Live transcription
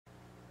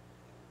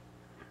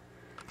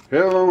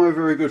Hello, my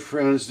very good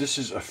friends. This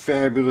is a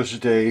fabulous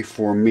day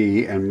for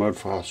me and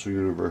Mudfossil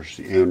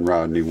University and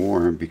Rodney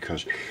Warren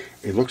because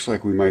it looks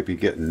like we might be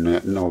getting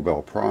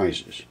Nobel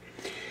Prizes.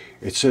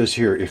 It says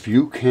here, if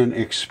you can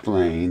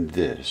explain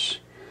this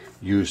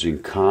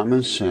using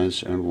common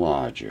sense and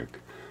logic,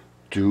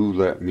 do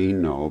let me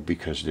know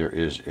because there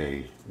is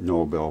a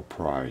Nobel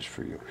Prize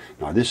for you.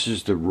 Now, this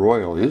is the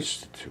Royal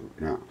Institute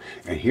now,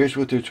 and here's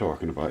what they're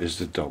talking about is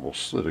the double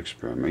slit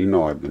experiment. You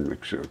know I've been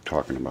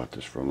talking about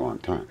this for a long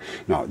time.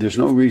 Now, there's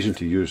no reason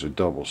to use a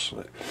double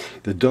slit.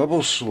 The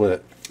double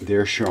slit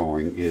they're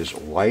showing is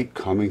light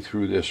coming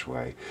through this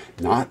way,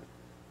 not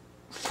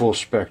full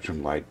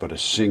spectrum light, but a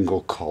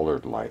single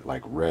colored light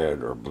like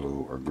red or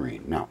blue or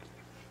green. Now,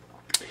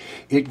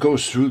 it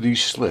goes through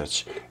these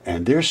slits,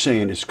 and they're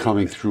saying it's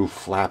coming through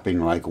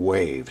flapping like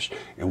waves.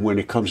 And when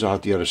it comes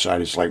out the other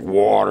side, it's like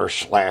water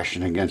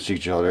slashing against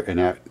each other, and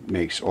that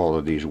makes all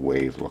of these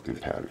wave-looking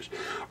patterns.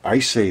 I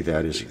say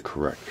that isn't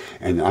correct.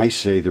 And I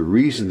say the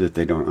reason that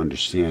they don't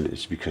understand it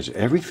is because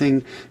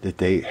everything that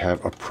they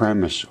have a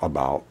premise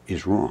about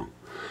is wrong.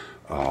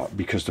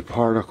 Because the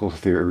particle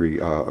theory,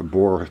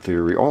 Bohr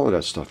theory, all of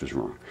that stuff is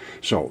wrong.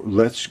 So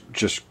let's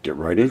just get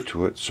right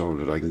into it so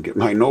that I can get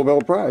my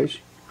Nobel Prize.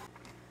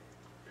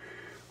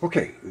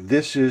 Okay,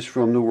 this is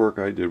from the work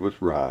I did with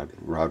Rod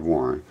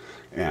Warren,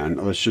 and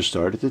let's just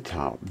start at the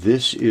top.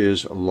 This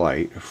is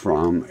light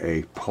from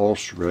a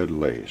pulse red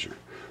laser,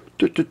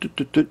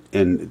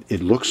 and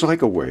it looks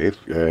like a wave.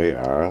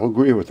 I'll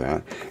agree with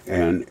that,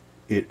 and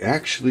it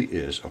actually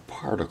is a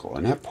particle,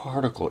 and that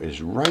particle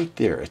is right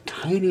there, a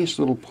tiniest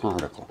little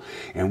particle,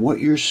 and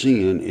what you're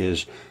seeing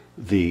is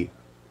the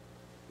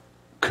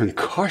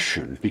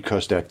concussion,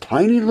 because that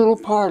tiny little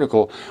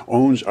particle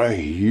owns a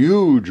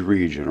huge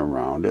region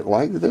around it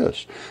like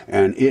this,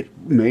 and it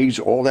makes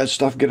all that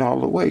stuff get out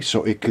of the way,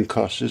 so it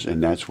concusses,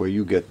 and that's where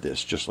you get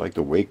this, just like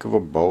the wake of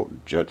a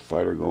boat, jet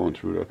fighter going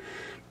through the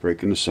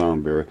breaking the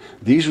sound barrier.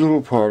 These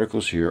little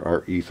particles here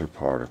are ether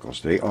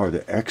particles. They are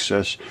the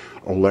excess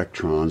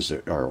electrons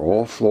that are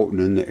all floating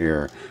in the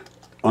air.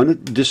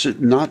 This is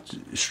not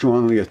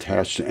strongly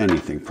attached to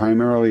anything,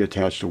 primarily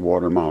attached to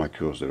water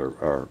molecules that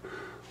are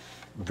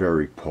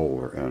very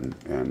polar and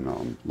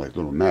like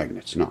little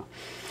magnets. Now,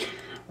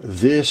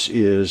 this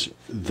is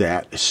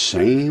that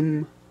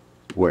same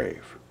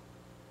wave,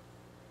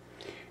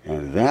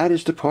 and that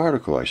is the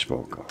particle I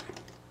spoke of.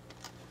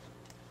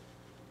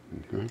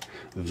 Okay?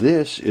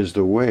 This is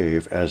the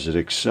wave as it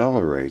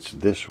accelerates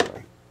this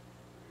way.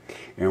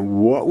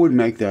 And what would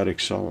make that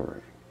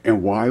accelerate?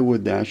 And why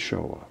would that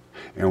show up?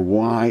 And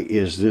why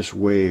is this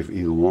wave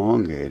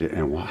elongated?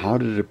 And how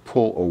did it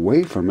pull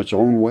away from its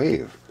own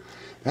wave?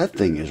 That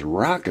thing is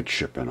rocket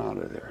shipping out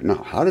of there.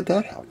 Now, how did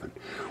that happen?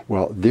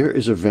 Well, there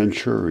is a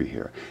venturi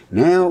here.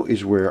 Now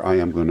is where I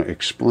am going to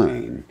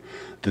explain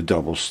the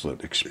double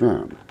slit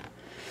experiment.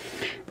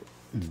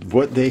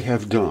 What they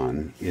have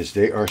done is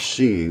they are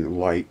seeing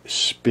light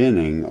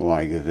spinning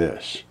like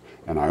this.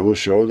 And I will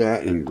show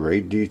that in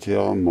great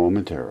detail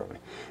momentarily.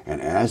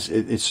 And as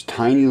its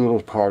tiny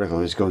little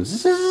particle is going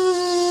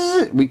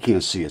zzz, we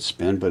can't see it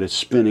spin, but it's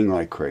spinning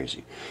like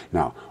crazy.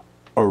 Now,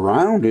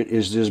 around it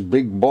is this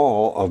big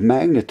ball of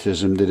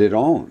magnetism that it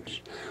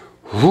owns.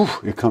 Whew,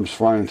 it comes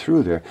flying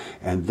through there,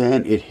 and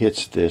then it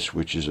hits this,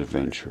 which is a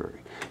venturi.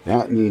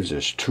 That means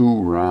there's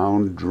two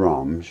round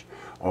drums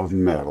of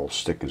metal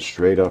sticking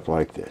straight up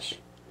like this.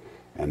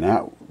 And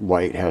that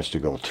light has to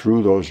go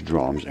through those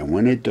drums, and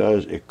when it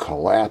does, it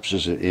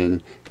collapses it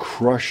in,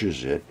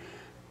 crushes it,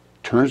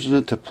 turns it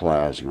into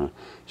plasma,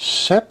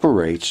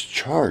 separates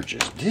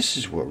charges. This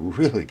is what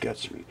really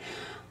gets me.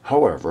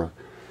 However,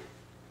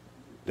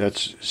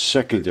 that's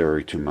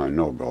secondary to my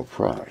Nobel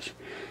Prize,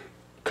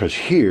 because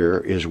here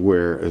is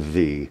where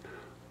the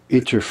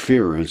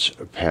interference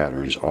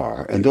patterns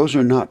are, and those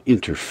are not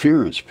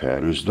interference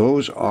patterns,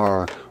 those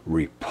are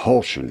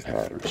repulsion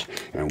patterns.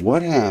 And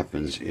what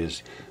happens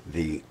is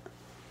these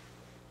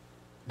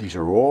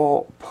are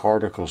all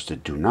particles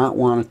that do not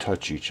want to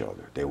touch each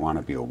other. They want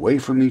to be away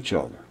from each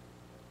other.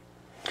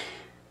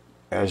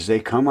 As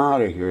they come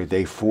out of here,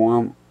 they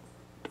form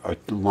a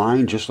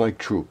line just like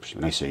troops,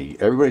 and I say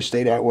everybody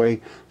stay that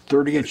way,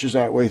 30 inches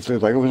that way,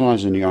 like it was when I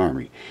was in the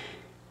Army.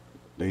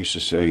 They used to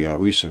say,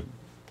 we used to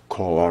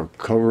call our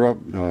cover up,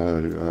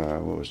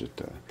 what was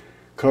it,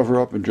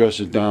 cover up and dress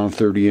it down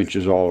 30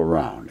 inches all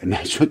around. And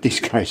that's what these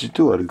guys are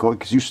doing,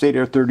 because you stay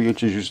there 30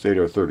 inches, you stay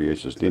there 30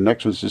 inches. The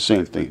next one's the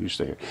same thing, you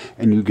stay there.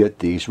 And you get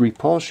these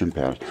repulsion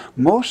patterns.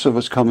 Most of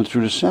us coming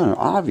through the center,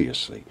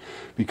 obviously,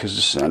 because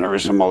the center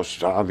is the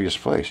most obvious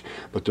place.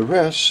 But the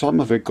rest,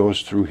 some of it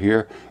goes through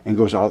here and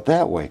goes out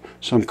that way.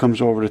 Some comes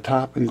over the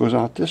top and goes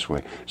out this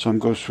way. Some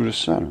goes through the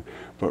center.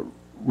 But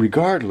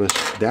regardless,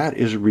 that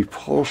is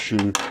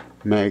repulsion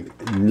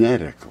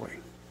magnetically.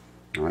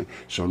 All right,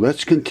 so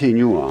let's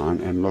continue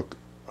on and look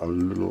a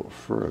little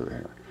further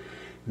here.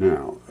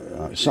 Now,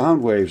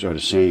 sound waves are the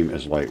same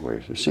as light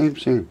waves. The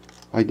same,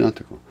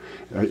 identical.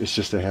 It's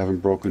just they haven't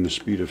broken the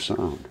speed of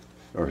sound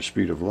or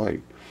speed of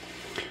light.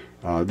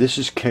 This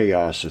is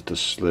chaos at the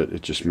slit.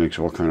 It just makes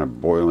all kind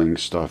of boiling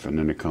stuff, and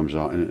then it comes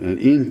out. And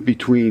in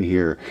between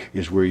here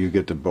is where you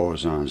get the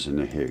bosons and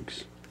the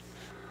Higgs,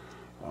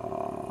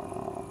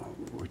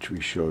 which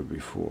we showed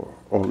before.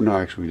 Oh no,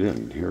 actually we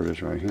didn't. Here it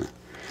is right here.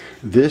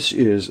 This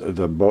is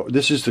the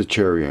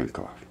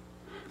Cherenkov.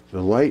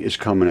 The light is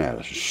coming at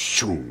us,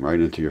 shoom, right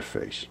into your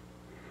face,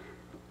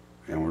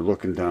 and we're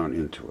looking down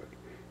into it.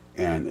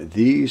 And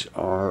these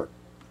are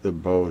the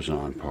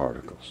boson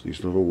particles.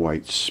 These little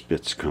white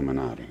spits coming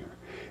out of here.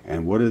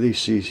 And what do they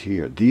see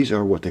here? These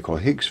are what they call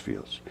Higgs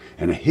fields.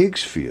 And a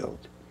Higgs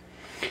field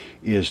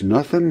is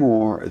nothing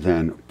more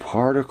than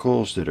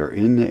particles that are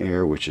in the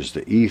air, which is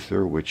the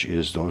ether, which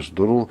is those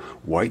little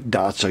white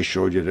dots I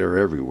showed you that are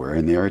everywhere,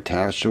 and they're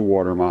attached to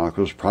water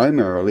molecules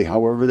primarily.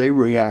 However, they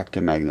react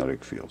to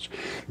magnetic fields.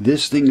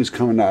 This thing is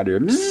coming out here,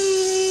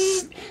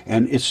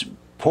 and it's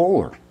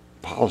polar.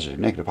 Positive,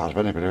 negative,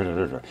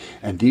 positive,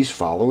 and these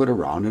follow it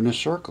around in a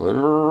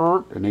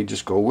circle, and they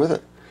just go with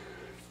it.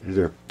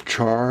 They're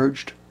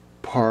charged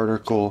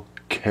particle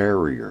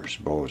carriers,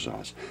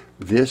 bosons.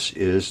 This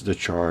is the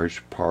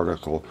charged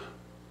particle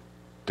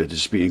that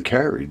is being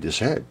carried, this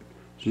head.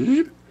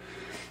 All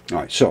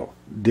right, so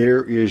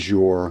there is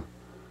your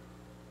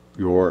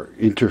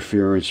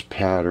interference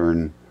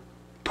pattern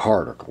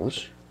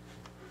particles,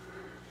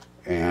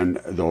 and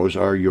those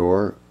are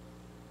your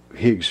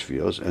Higgs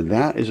fields, and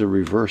that is a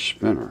reverse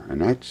spinner, and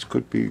that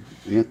could be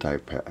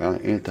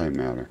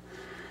antimatter.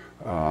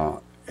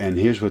 And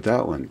here's what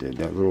that one did,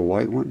 that little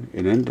white one.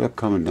 It ended up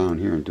coming down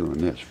here and doing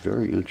this.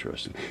 Very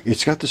interesting.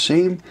 It's got the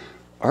same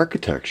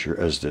architecture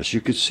as this. You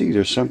can see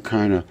there's some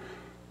kind of,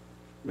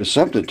 there's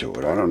something to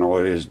it. I don't know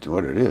what it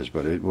is,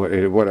 but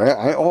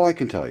all I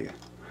can tell you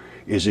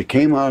is it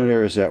came out of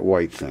there as that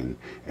white thing,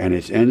 and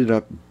it's ended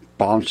up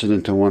bouncing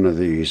into one of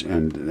these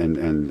and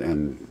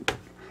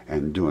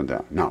doing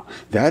that. Now,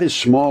 that is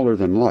smaller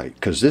than light,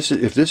 because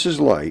if this is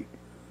light,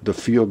 the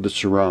field that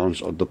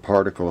surrounds the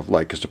particle of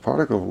light, because the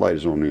particle of light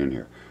is only in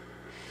here,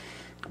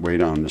 way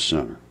down in the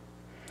center.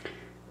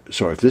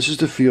 So if this is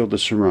the field that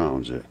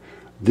surrounds it,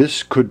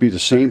 this could be the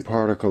same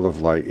particle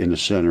of light in the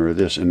center of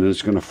this, and then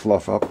it's going to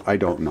fluff up. I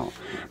don't know.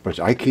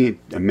 But I can't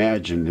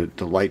imagine that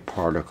the light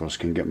particles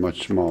can get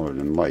much smaller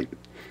than light,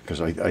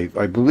 because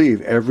I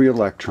believe every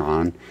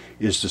electron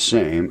is the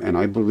same, and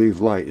I believe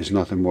light is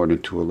nothing more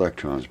than two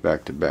electrons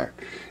back to back.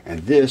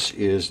 And this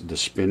is the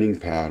spinning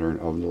pattern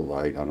of the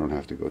light. I don't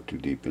have to go too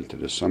deep into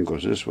this. Some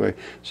goes this way,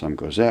 some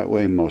goes that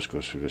way, most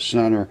goes through the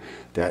center.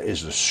 That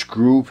is the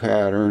screw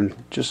pattern,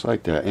 just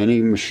like that.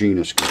 Any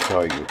machinist can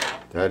tell you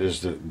that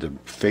is the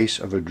face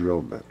of a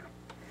drill bit.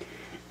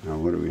 Now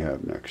what do we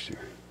have next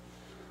here?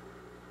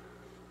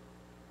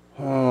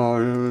 Oh,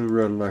 the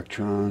red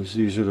electrons.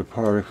 These are the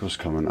particles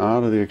coming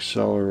out of the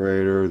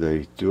accelerator.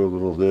 They do a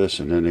little this,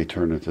 and then they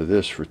turn into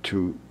this for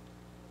two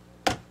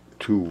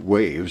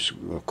waves,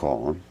 we'll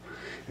call them.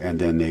 And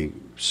then they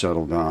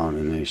settle down,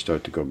 and they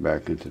start to go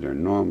back into their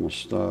normal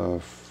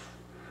stuff.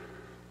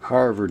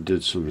 Harvard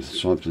did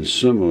something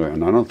similar,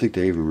 and I don't think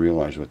they even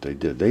realized what they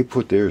did. They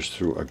put theirs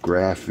through a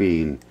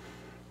graphene.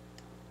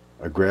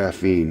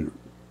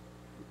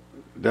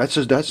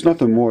 That's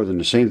nothing more than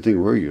the same thing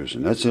we're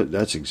using.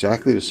 That's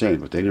exactly the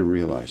same, but they didn't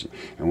realize it.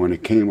 And when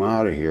it came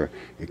out of here,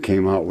 it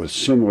came out with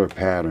similar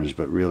patterns,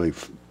 but really,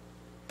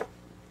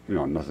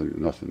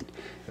 nothing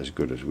as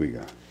good as we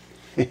got.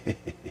 What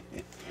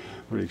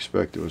do you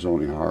expect? It was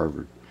only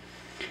Harvard.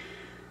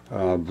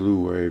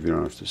 Blue wave, you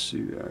don't have to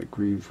see that.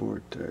 Green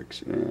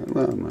vortex,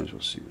 well, might as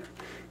well see that.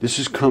 This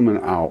is coming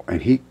out,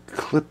 and he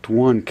clipped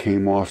one,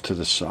 came off to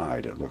the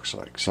side, it looks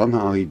like.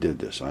 Somehow he did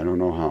this, I don't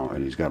know how,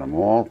 and he's got them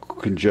all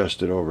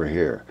congested over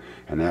here.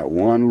 And that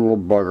one little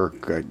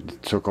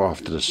bugger took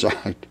off to the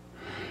side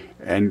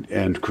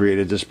and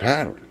created this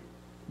pattern,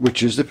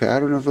 which is the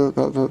pattern of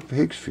a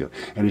Higgs field.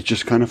 And it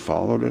just kind of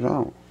followed it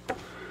out.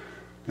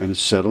 And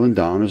it's settling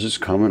down as it's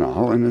coming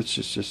out, and it's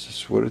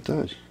just what it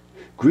does.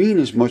 Green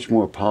is much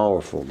more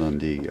powerful than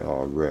the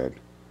red.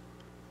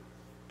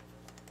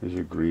 There's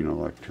a green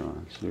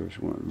electrons. There's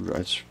one.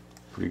 That's a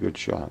pretty good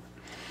shot.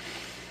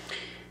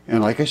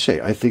 And like I say,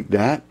 I think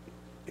that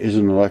is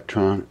an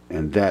electron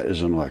and that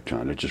is an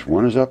electron. It's just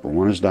one is up and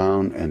one is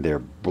down, and they're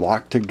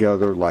blocked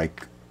together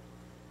like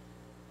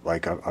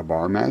a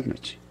bar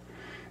magnets.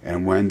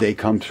 And when they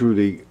come through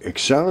the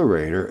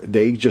accelerator,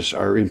 they just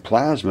are in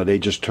plasma. They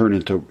just turn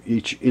into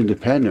each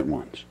independent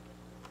ones.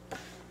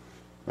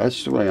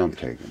 That's the way I'm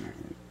taking it.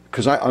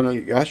 Because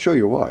I'll show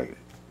you why.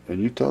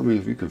 And you tell me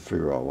if you can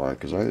figure out why,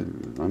 because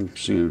I'm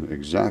seeing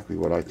exactly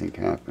what I think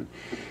happened.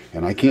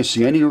 And I can't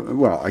see any,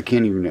 well, I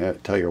can't even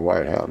tell you why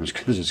it happens,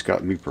 because it's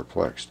got me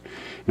perplexed.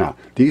 Now,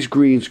 these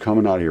greens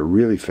coming out here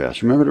really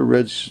fast. Remember the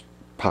reds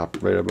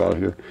pop right about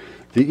here?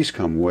 These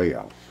come way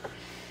out.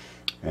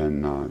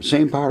 And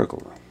same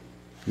particle.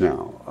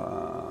 Now,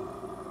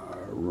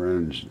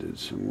 Renz did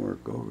some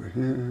work over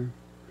here.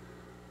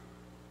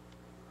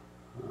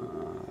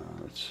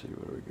 Let's see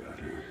what we got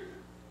here.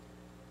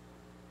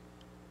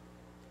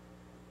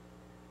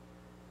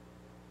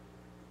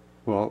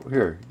 Well,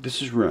 here,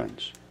 this is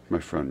Renz. my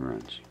friend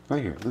Renz.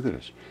 Right here, look at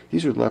this.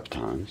 These are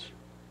leptons.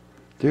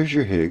 There's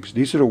your Higgs.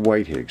 These are the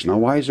white Higgs. Now,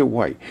 why is it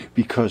white?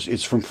 Because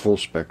it's from full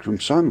spectrum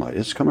sunlight.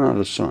 It's coming out of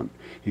the sun.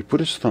 He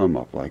put his thumb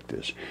up like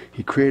this.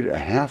 He created a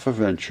half a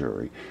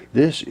Venturi.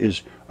 This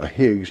is a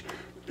Higgs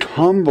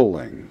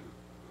tumbling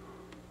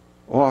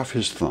off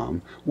his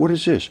thumb. What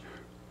is this?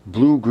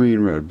 Blue, green,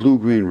 red, blue,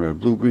 green, red,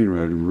 blue, green,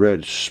 red, and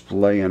red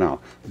splaying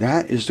out.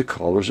 That is the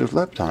colors of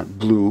lepton.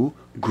 Blue,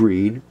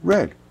 green,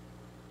 red.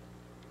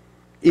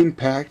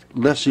 Impact,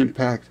 less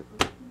impact,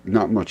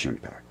 not much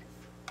impact.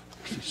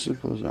 It's as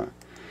simple as that.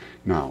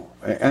 Now,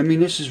 I mean,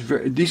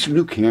 these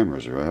new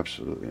cameras are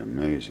absolutely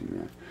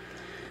amazing,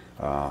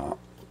 man.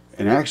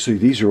 And actually,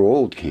 these are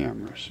old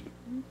cameras.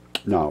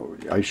 Now,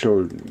 I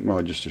showed,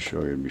 well, just to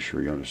show you, to be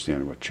sure you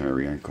understand what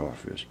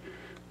Cherenkov is.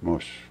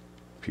 Most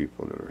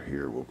people that are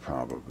here will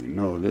probably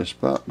know this,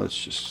 but let's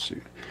just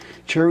see.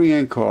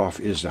 Cherenkov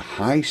is the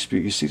high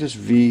speed. You see this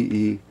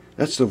VE?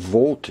 That's the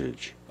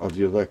voltage of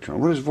the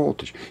electron. What is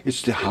voltage?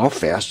 It's how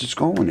fast it's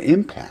going,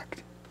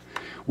 impact.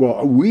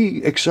 Well,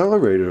 we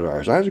accelerated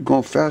ours. I was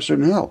going faster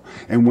than hell.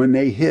 And when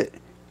they hit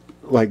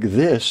like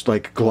this,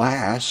 like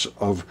glass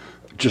of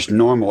just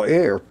normal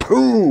air,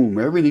 boom,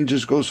 everything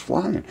just goes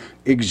flying.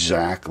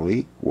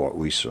 Exactly what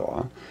we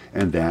saw.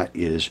 And that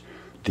is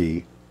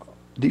they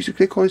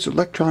call these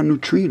electron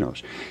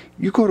neutrinos.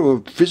 You go to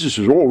a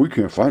physicist, oh, we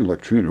can't find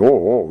neutrinos.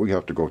 Oh, we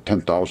have to go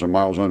 10,000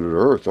 miles under the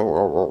earth.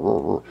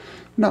 Oh.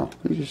 No,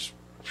 you just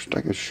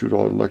I can shoot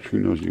all the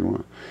neutrinos you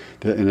want.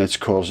 And that's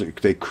because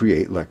they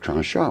create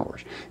electron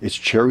showers. It's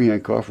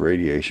Cherenkov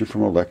radiation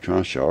from an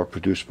electron shower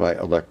produced by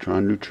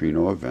electron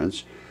neutrino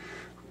events.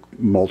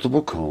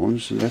 Multiple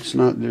cones. There's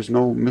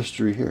no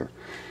mystery here.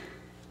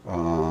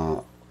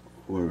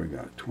 What do we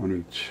got?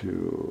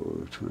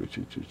 22.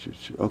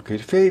 Okay,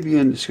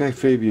 this guy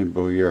Fabian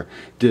Boyer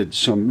did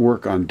some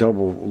work on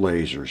double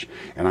lasers,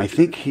 and I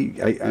think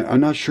I'm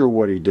not sure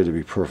what he did, to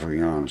be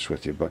perfectly honest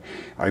with you, but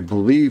I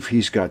believe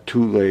he's got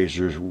two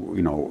lasers,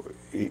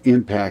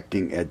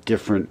 impacting at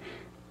different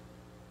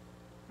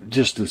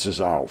distances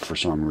out for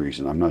some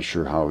reason. I'm not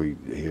sure how he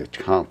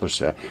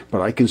accomplished that,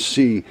 but I can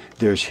see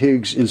there's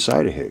Higgs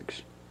inside of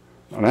Higgs.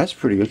 Well, that's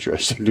pretty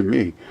interesting to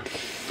me.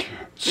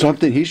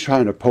 Something he's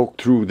trying to poke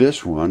through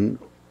this one,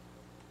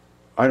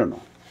 I don't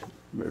know.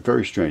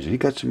 Very strange. He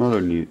got some other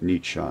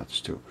neat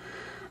shots too.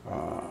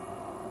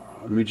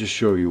 Let me just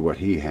show you what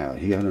he had.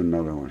 He had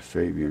another one,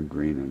 Fabian,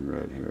 green and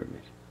red. Here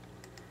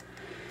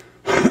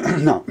it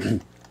is. Now,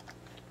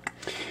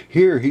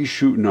 here he's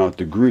shooting out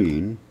the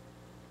green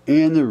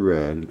and the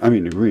red. I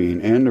mean the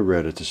green and the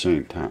red at the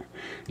same time.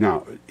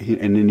 Now,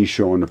 and then he's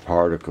showing the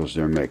particles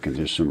they're making.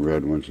 There's some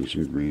red ones and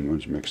some green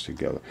ones mixed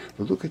together.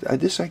 But look at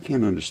this. I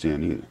can't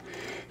understand either.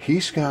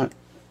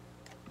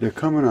 They're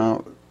coming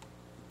out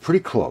pretty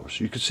close.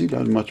 You can see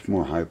that's much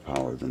more high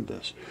power than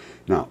this.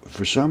 Now,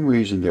 for some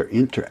reason, they're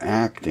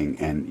interacting,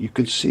 and you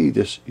can see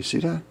this. You see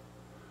that?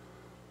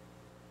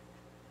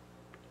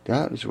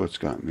 That is what's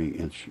got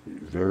me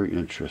very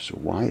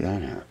interested. Why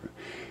that happened?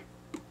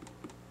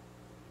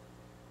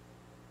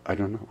 I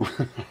don't know.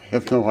 I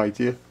have no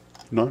idea.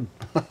 None.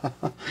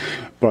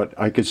 But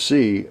I can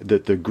see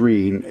that the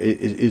green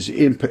is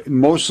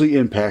mostly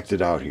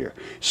impacted out here.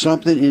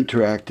 Something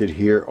interacted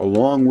here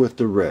along with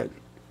the red.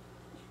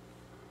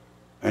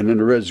 And then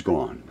the red's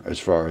gone as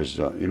far as,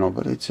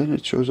 but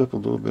it shows up a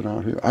little bit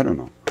out here. I don't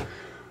know.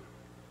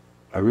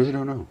 I really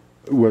don't know.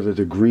 Whether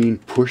the green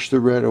pushed the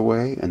red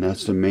away, and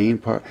that's the main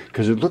part.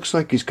 Because it looks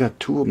like he's got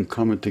two of them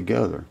coming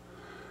together.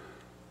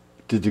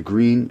 Did the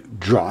green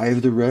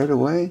drive the red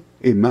away?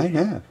 It might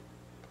have.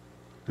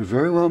 It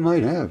very well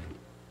might have.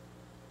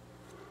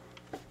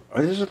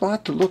 There's a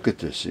lot to look at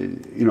this,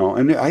 and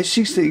I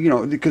see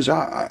things, because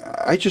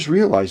I just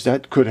realized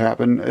that could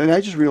happen, and I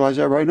just realized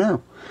that right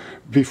now.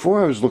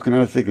 Before I was looking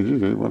at it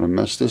thinking, what a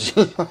mess this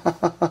is.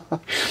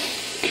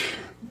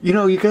 You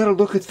got to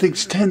look at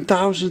things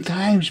 10,000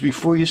 times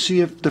before you see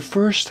it the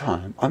first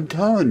time. I'm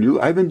telling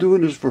you, I've been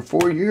doing this for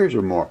 4 years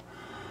or more.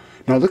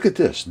 Now look at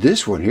this.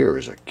 This one here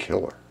is a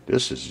killer.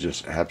 This is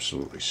just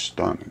absolutely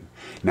stunning.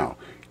 Now,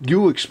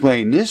 you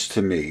explain this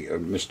to me,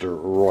 Mr.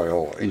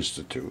 Royal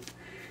Institute.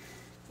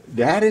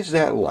 That is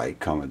that light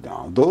coming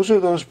down. Those are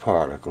those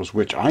particles,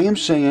 which I am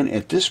saying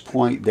at this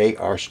point they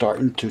are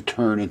starting to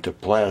turn into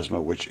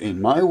plasma, which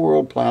in my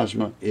world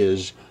plasma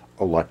is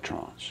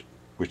electrons,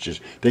 which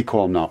is, they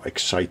call them now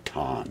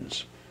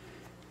excitons.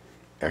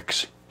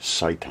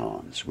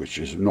 Excitons, which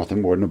is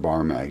nothing more than a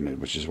bar magnet,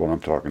 which is what I'm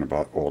talking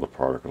about, all the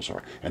particles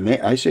are. And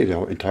I say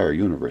the entire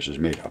universe is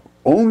made up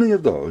only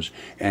of those,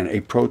 and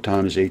a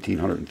proton is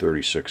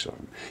 1,836 of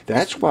them.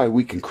 That's why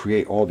we can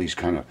create all these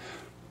kind of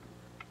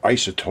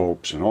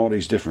isotopes and all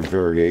these different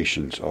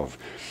variations of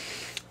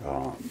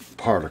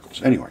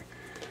particles. Anyway,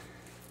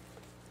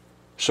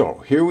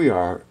 so here we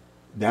are.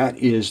 That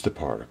is the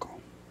particle.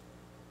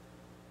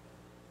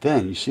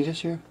 Then, you see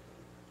this here?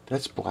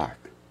 That's black.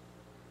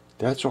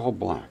 That's all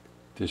black.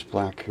 There's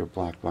black here,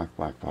 black, black,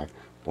 black, black,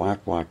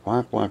 black, black,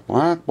 black, black,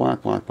 black,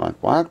 black, black, black,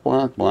 black, black,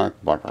 black,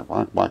 black, black,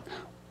 black, black.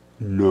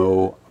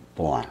 No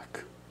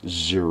black.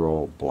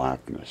 Zero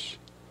blackness.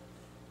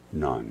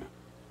 None.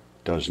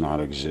 Does not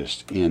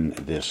exist in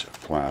this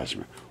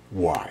plasma.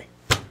 Why?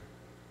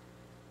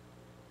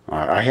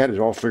 I had it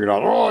all figured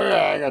out. Oh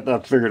yeah, I got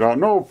that figured out.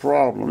 No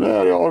problem.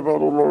 Yeah,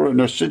 and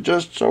they're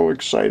just so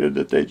excited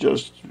that they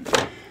just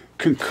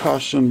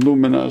concuss and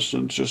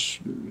luminescence.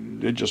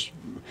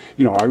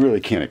 I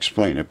really can't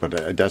explain it,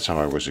 but that's how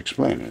I was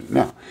explaining it.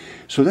 Now,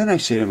 so then I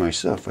say to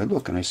myself, I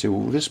look and I say,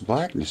 well, this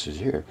blackness is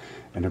here,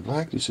 and the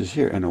blackness is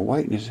here, and the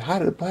whiteness. How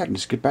did the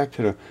blackness get back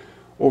to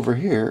over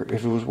here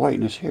if it was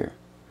whiteness here?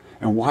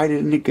 And why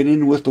didn't it get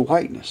in with the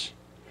whiteness?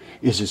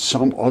 Is it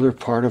some other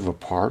part of a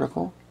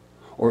particle?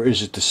 Or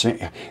is it the same?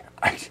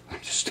 I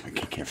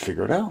can't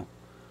figure it out.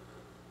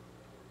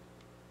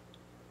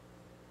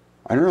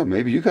 I don't know,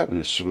 maybe you got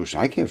a solution.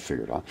 I can't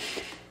figure it out.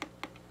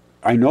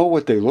 I know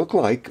what they look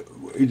like,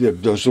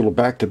 those little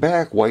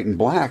back-to-back, white and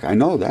black. I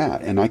know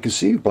that, and I can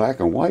see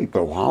black and white,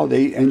 but how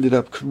they ended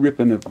up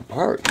ripping it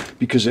apart.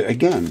 Because,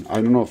 again,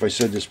 I don't know if I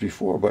said this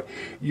before, but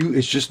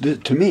it's just,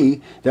 to me,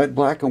 that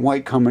black and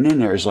white coming in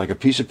there is like a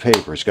piece of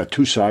paper. It's got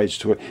two sides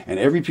to it, and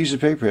every piece of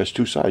paper has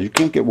two sides. You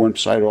can't get one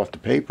side off the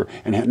paper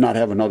and not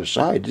have another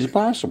side. It's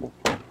impossible.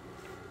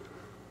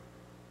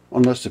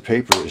 Unless the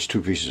paper is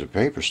two pieces of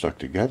paper stuck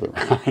together,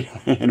 right?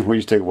 And when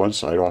you take one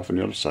side off and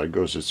the other side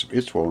goes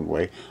its own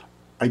way,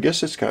 I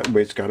guess it's got the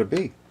way it's got to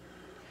be.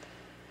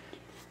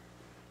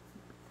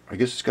 I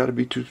guess it's got to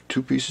be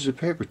two pieces of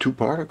paper, two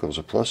particles,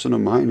 a plus and a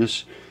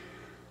minus,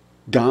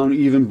 down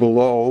even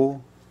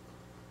below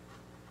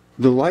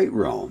the light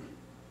realm.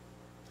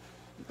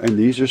 And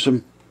these are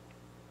some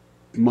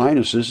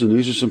minuses, and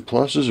these are some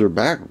pluses, or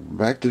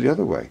back to the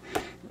other way.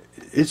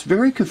 It's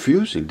very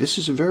confusing. This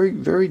is a very,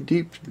 very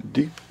deep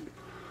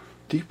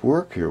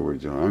work here we're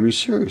doing. I mean,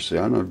 seriously,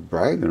 I'm not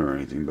bragging or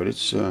anything, but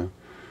it's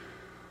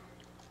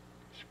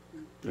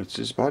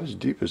about as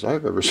deep as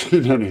I've ever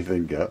seen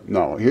anything get.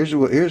 No, here's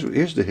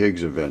the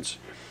Higgs events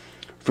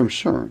from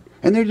CERN,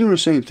 and they're doing the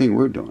same thing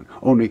we're doing.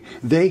 Only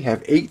they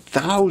have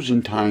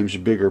 8,000 times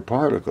bigger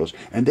particles,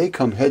 and they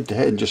come head to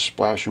head and just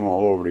splash them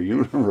all over the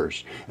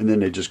universe, and then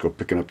they just go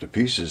picking up the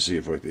pieces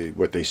to see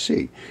what they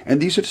see.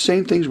 And these are the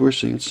same things we're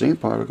seeing, same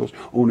particles.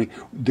 Only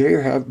they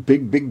have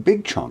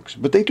big chunks,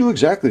 but they do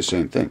exactly the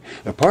same thing.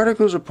 The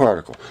particle is a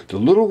particle. The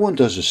little one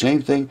does the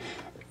same thing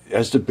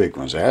as the big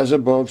ones, as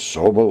above,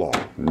 so below.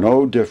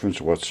 No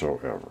difference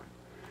whatsoever.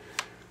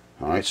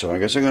 All right, so I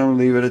guess I'm going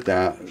to leave it at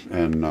that.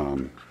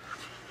 And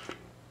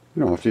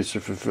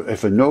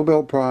if a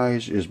Nobel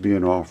Prize is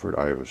being offered,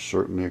 I would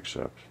certainly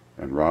accept.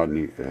 And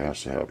Rodney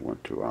has to have one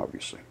too,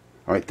 obviously.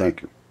 All right,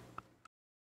 thank you.